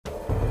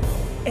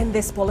In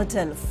this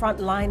bulletin,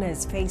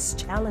 frontliners face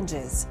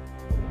challenges.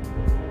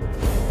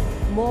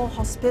 More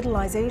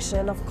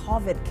hospitalization of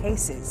COVID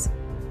cases.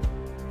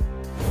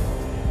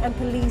 And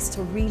police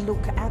to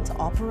relook at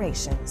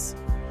operations.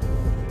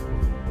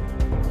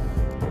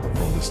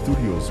 From the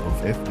studios of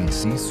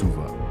FBC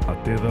Suva,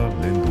 Ateda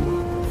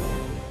Lendua.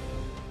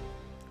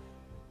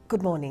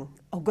 Good morning,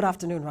 or good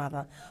afternoon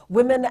rather.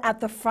 Women at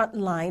the front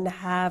line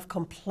have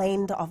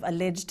complained of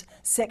alleged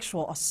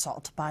sexual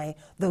assault by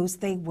those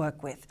they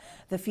work with.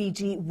 The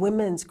Fiji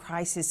Women's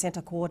Crisis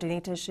Center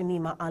coordinator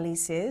Shamima Ali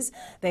says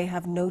they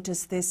have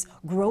noticed this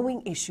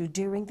growing issue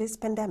during this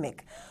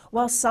pandemic.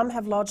 While some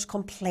have lodged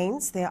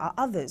complaints, there are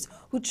others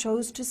who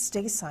chose to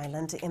stay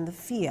silent in the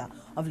fear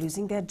of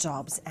losing their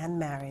jobs and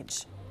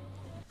marriage.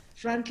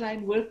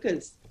 Frontline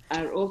workers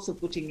are also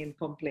putting in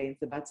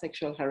complaints about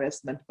sexual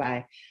harassment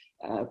by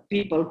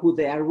people who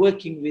they are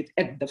working with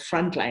at the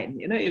front line.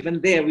 You know,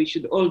 even there we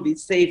should all be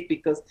safe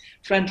because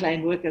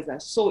frontline workers are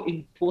so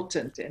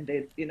important, and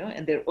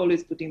they're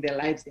always putting their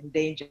lives in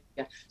danger.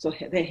 So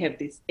they have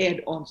these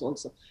add-ons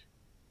also.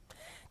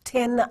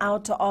 10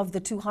 out of the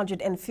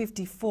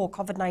 254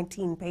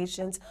 COVID-19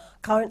 patients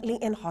currently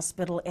in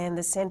hospital in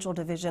the Central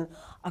Division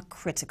are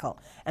critical,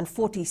 and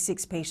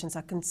 46 patients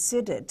are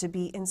considered to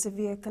be in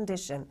severe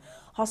condition.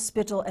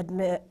 Hospital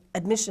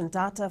admission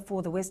data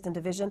for the Western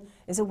Division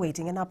is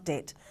awaiting an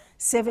update.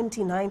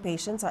 79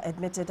 patients are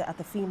admitted at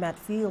the FEMAT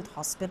Field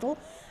Hospital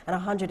and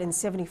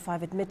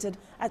 175 admitted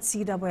at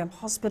CWM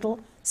Hospital,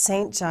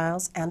 St.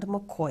 Giles and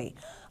McCoy.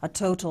 A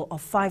total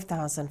of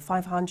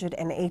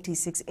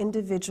 5,586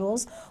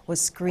 individuals were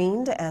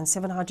screened and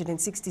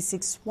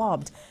 766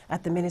 swabbed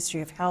at the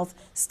Ministry of Health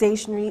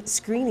stationary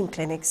screening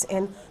clinics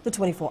in the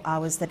 24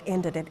 hours that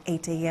ended at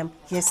 8 a.m.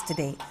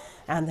 yesterday.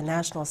 And the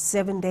national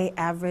 7-day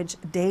average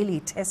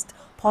daily test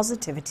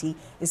positivity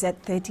is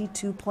at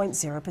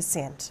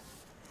 32.0%.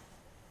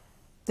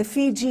 The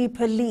Fiji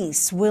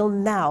police will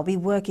now be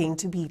working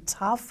to be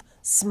tough,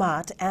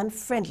 smart and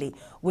friendly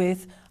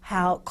with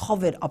how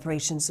COVID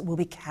operations will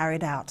be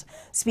carried out.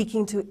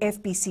 Speaking to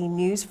FBC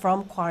News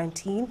from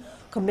quarantine,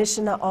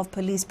 Commissioner of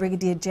Police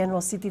Brigadier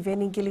General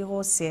Sitiveni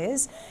Giliho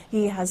says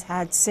he has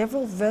had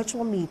several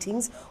virtual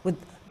meetings with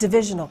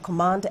Divisional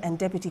Commander and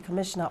Deputy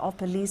Commissioner of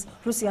Police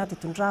Rusiati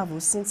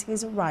Tundravu since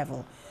his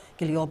arrival.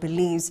 Giliho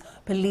believes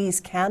police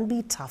can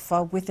be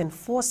tougher with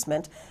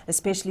enforcement,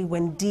 especially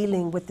when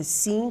dealing with the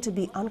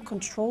seen-to-be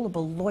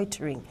uncontrollable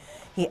loitering.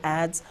 He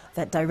adds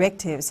that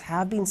directives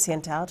have been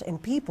sent out and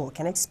people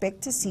can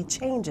expect to see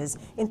changes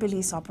in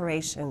police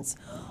operations.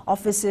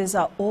 Officers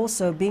are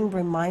also being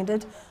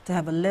reminded to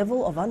have a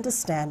level of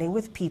understanding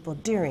with people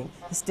during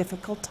this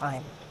difficult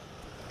time.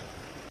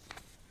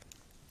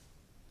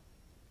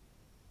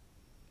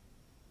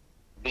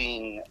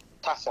 Being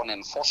tough on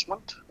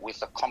enforcement with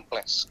the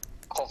complex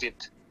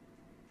COVID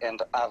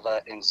and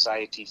other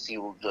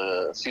anxiety-fueled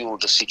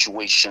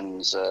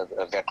situations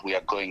that we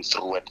are going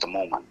through at the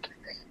moment.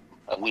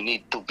 We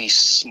need to be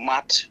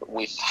smart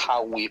with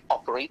how we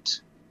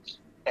operate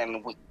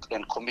and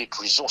commit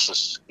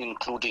resources,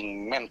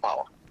 including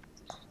manpower,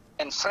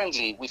 and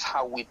friendly with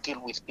how we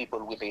deal with people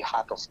with a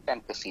heart of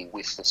empathy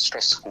with the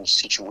stressful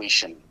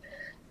situation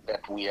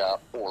that we are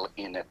all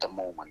in at the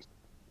moment.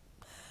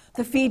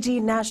 The Fiji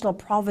National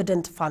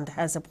Provident Fund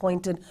has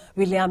appointed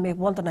Williame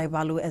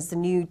Wondanaivalu as the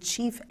new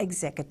Chief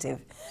Executive.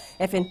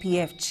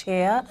 FNPF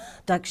Chair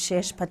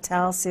Dakshesh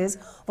Patel says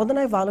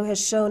Wondanaivalu has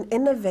shown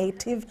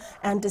innovative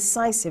and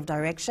decisive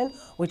direction,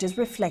 which is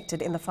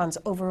reflected in the fund's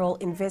overall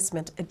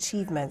investment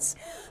achievements.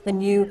 The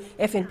new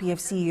FNPF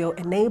CEO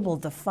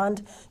enabled the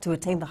fund to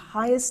attain the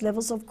highest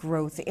levels of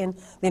growth in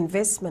the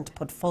investment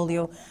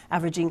portfolio,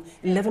 averaging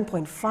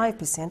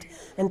 11.5%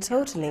 and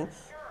totaling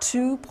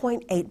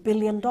 $2.8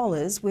 billion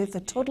with a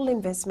total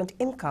investment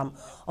income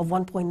of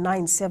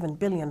 $1.97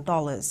 billion.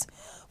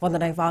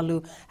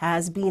 Wondanaivalu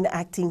has been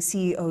acting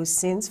CEO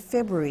since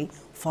February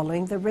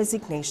following the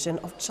resignation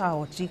of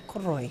Chaoji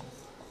Koroi.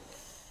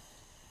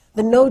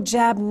 The no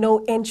jab,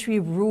 no entry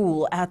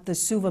rule at the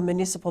Suva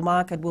Municipal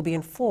Market will be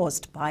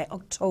enforced by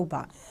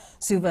October.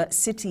 Suva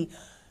City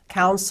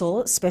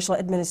Council Special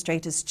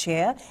Administrators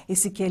Chair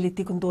Isikeli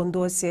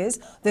Tikundondo says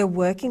they're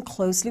working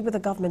closely with the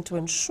government to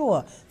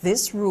ensure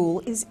this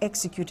rule is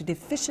executed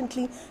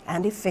efficiently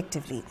and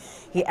effectively.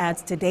 He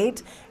adds to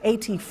date,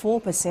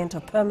 84%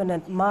 of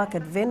permanent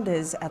market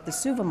vendors at the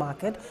Suva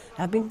market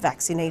have been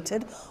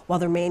vaccinated, while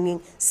the remaining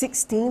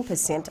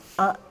 16%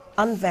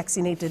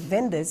 unvaccinated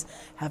vendors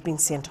have been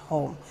sent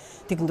home.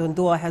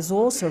 Tikundondo has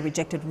also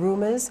rejected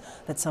rumors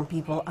that some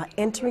people are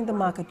entering the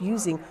market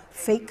using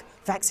fake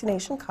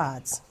vaccination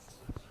cards.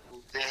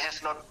 There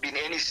has not been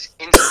any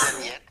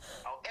incident yet.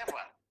 However,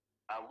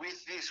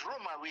 with this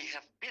rumor, we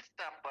have beefed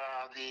up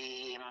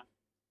the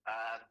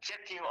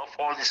checking of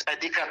all this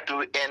ID card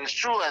to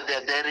ensure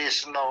that there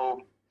is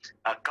no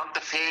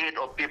counterfeit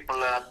or people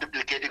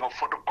duplicating or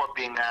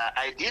photocopying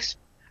IDs.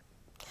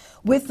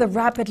 With the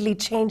rapidly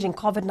changing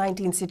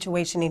COVID-19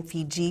 situation in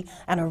Fiji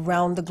and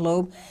around the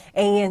globe,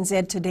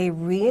 ANZ today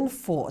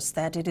reinforced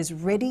that it is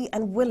ready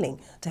and willing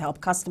to help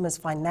customers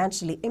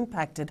financially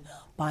impacted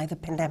by the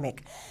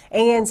pandemic.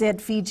 ANZ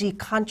Fiji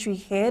country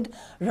head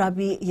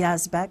Rabi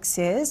Yazbek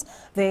says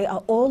they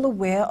are all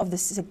aware of the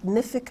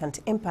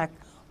significant impact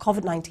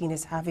COVID-19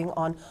 is having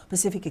on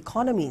Pacific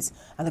economies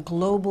and the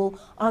global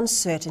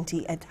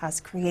uncertainty it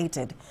has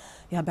created.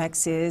 Yazbek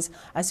says,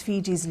 as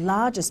Fiji's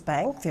largest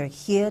bank, they're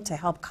here to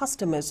help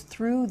customers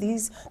through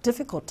these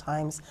difficult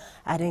times,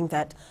 adding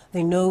that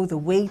they know the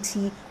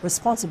weighty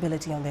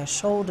responsibility on their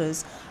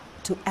shoulders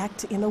to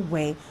act in a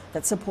way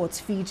that supports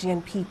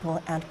Fijian people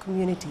and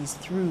communities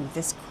through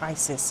this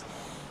crisis.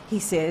 He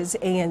says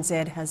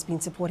ANZ has been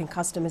supporting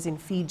customers in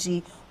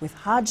Fiji with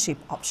hardship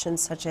options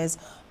such as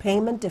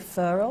payment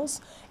deferrals,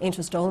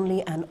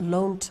 interest-only and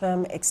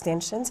loan-term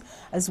extensions,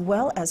 as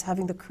well as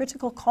having the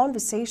critical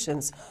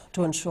conversations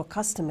to ensure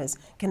customers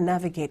can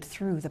navigate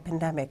through the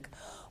pandemic.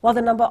 While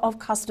the number of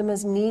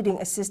customers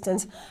needing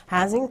assistance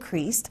has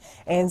increased,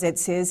 ANZ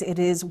says it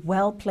is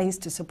well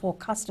placed to support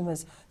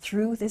customers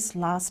through this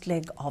last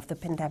leg of the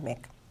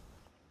pandemic.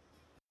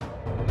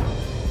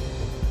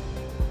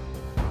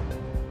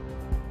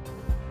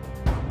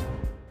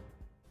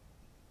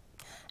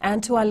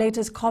 And to our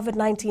latest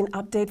COVID-19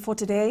 update for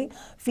today,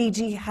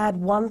 Fiji had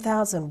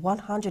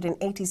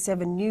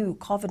 1,187 new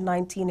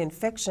COVID-19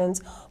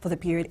 infections for the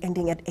period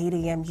ending at 8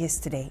 a.m.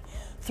 yesterday.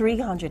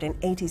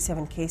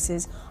 387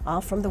 cases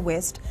are from the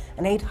West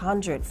and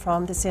 800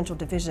 from the Central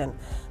Division.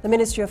 The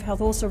Ministry of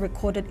Health also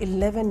recorded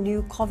 11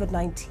 new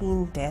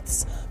COVID-19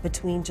 deaths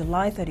between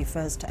July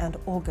 31st and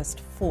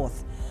August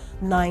 4th.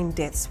 9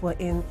 deaths were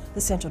in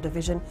the Central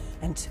Division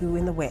and 2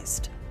 in the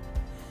West.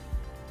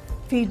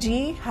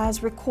 Fiji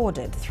has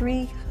recorded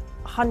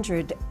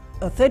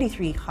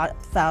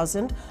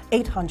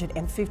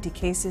 33,850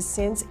 cases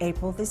since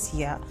April this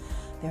year.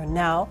 There are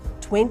now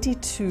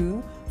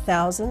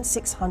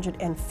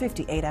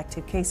 22,658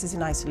 active cases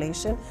in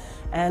isolation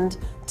and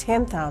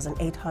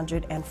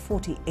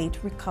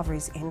 10,848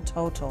 recoveries in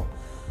total.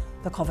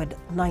 The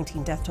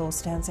COVID-19 death toll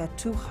stands at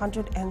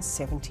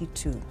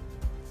 272.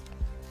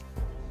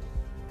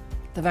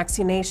 The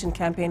vaccination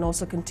campaign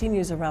also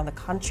continues around the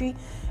country.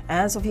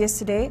 As of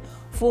yesterday,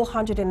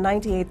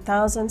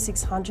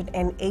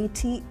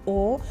 498,680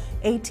 or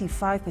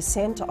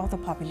 85% of the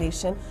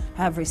population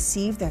have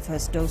received their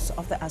first dose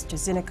of the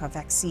AstraZeneca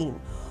vaccine.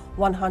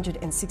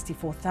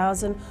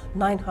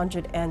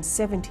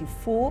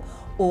 164,974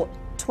 or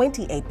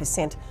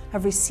 28%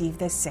 have received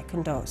their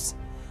second dose.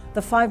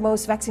 The 5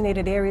 most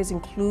vaccinated areas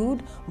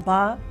include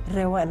Ba,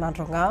 Rewa and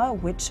Nadroga,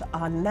 which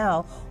are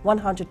now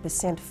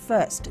 100%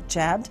 first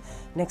jabbed.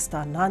 Next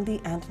are Nandi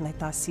and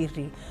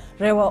Naitasiri.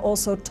 Rewa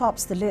also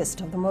tops the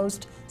list of the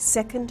most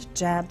second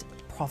jabbed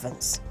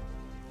province.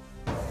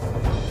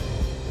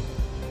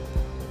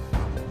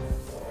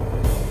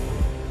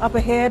 Up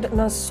ahead,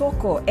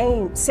 Nosoko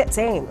sets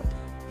aim,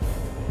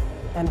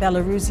 and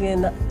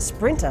Belarusian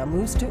sprinter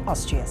moves to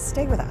Austria.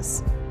 Stay with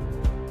us.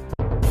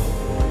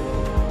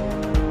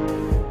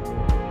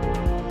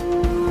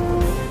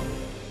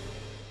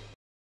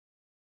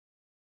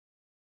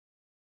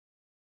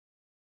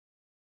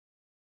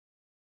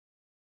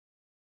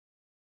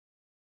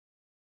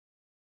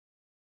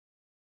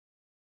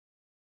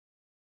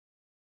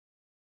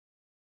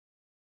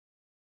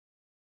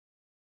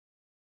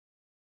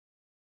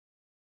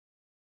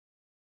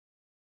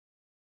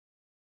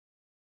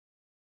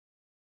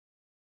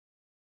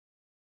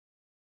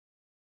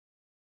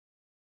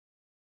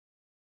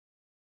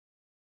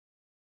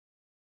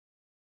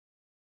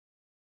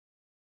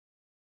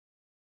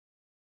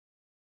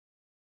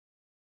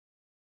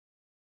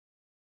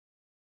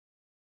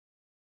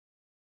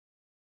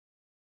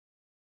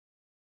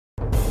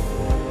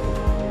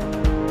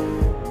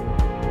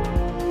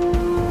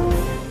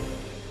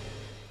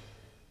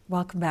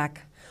 Welcome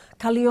back.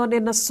 Kalione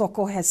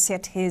Nosoko has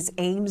set his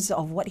aims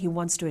of what he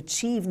wants to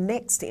achieve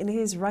next in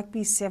his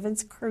rugby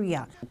sevens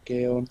career.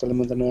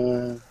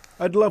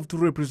 I'd love to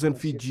represent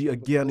Fiji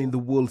again in the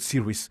World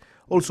Series.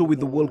 Also, with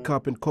the World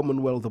Cup and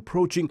Commonwealth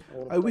approaching,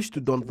 I wish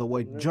to don the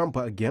white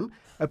jumper again.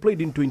 I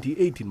played in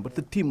 2018, but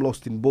the team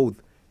lost in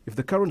both. If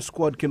the current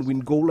squad can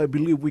win gold, I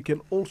believe we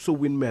can also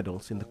win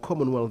medals in the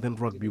Commonwealth and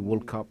Rugby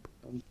World Cup.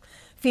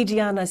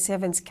 Fijiana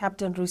Sevens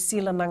captain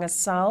Rusila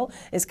Nangasao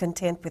is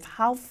content with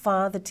how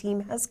far the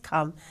team has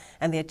come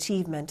and the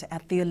achievement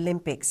at the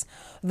Olympics.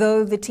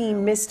 Though the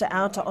team missed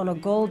out on a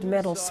gold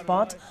medal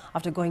spot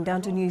after going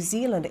down to New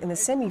Zealand in the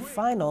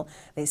semi-final,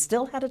 they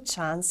still had a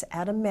chance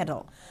at a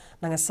medal.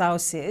 Nangasao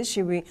says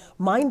she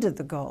reminded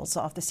the girls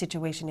of the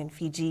situation in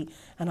Fiji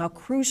and how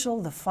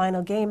crucial the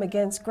final game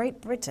against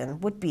Great Britain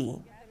would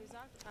be.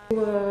 We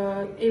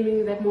were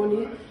aiming that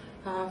morning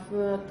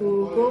to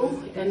go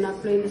and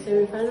play in the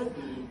semi-final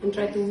and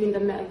try to win the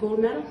gold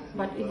medal,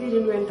 but it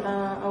didn't went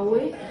our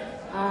way.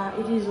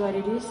 It is what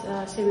it is,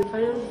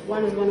 semi-final.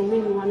 One is going to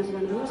win, one is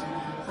going to lose.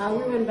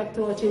 We went back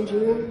to our changing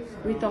room,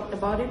 we talked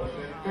about it,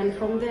 and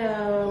from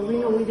there, we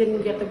know we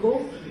didn't get the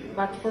goal.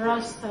 But for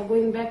us,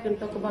 going back and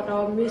talk about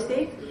our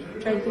mistake,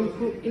 trying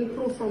to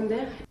improve from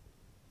there.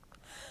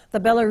 The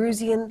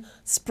Belarusian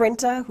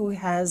sprinter, who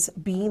has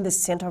been the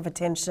center of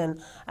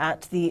attention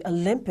at the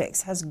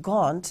Olympics, has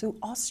gone to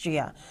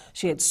Austria.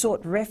 She had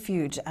sought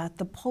refuge at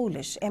the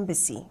Polish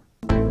embassy.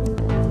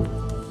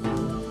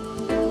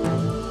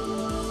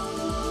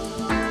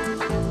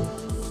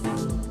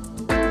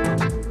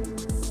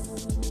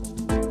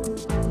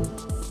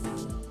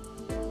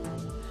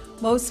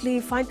 Mostly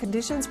fine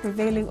conditions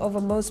prevailing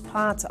over most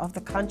parts of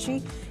the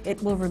country.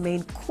 It will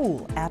remain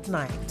cool at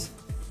night.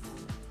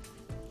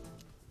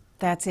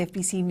 That's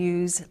FBC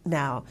News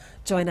Now.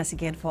 Join us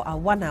again for our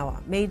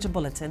 1-hour major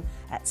bulletin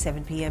at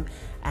 7 p.m.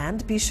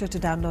 And be sure to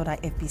download our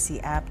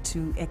FBC app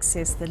to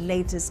access the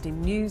latest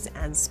in news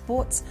and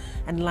sports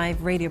and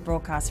live radio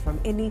broadcasts from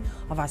any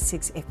of our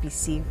 6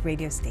 FBC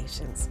radio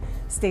stations.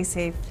 Stay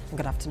safe and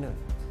good afternoon.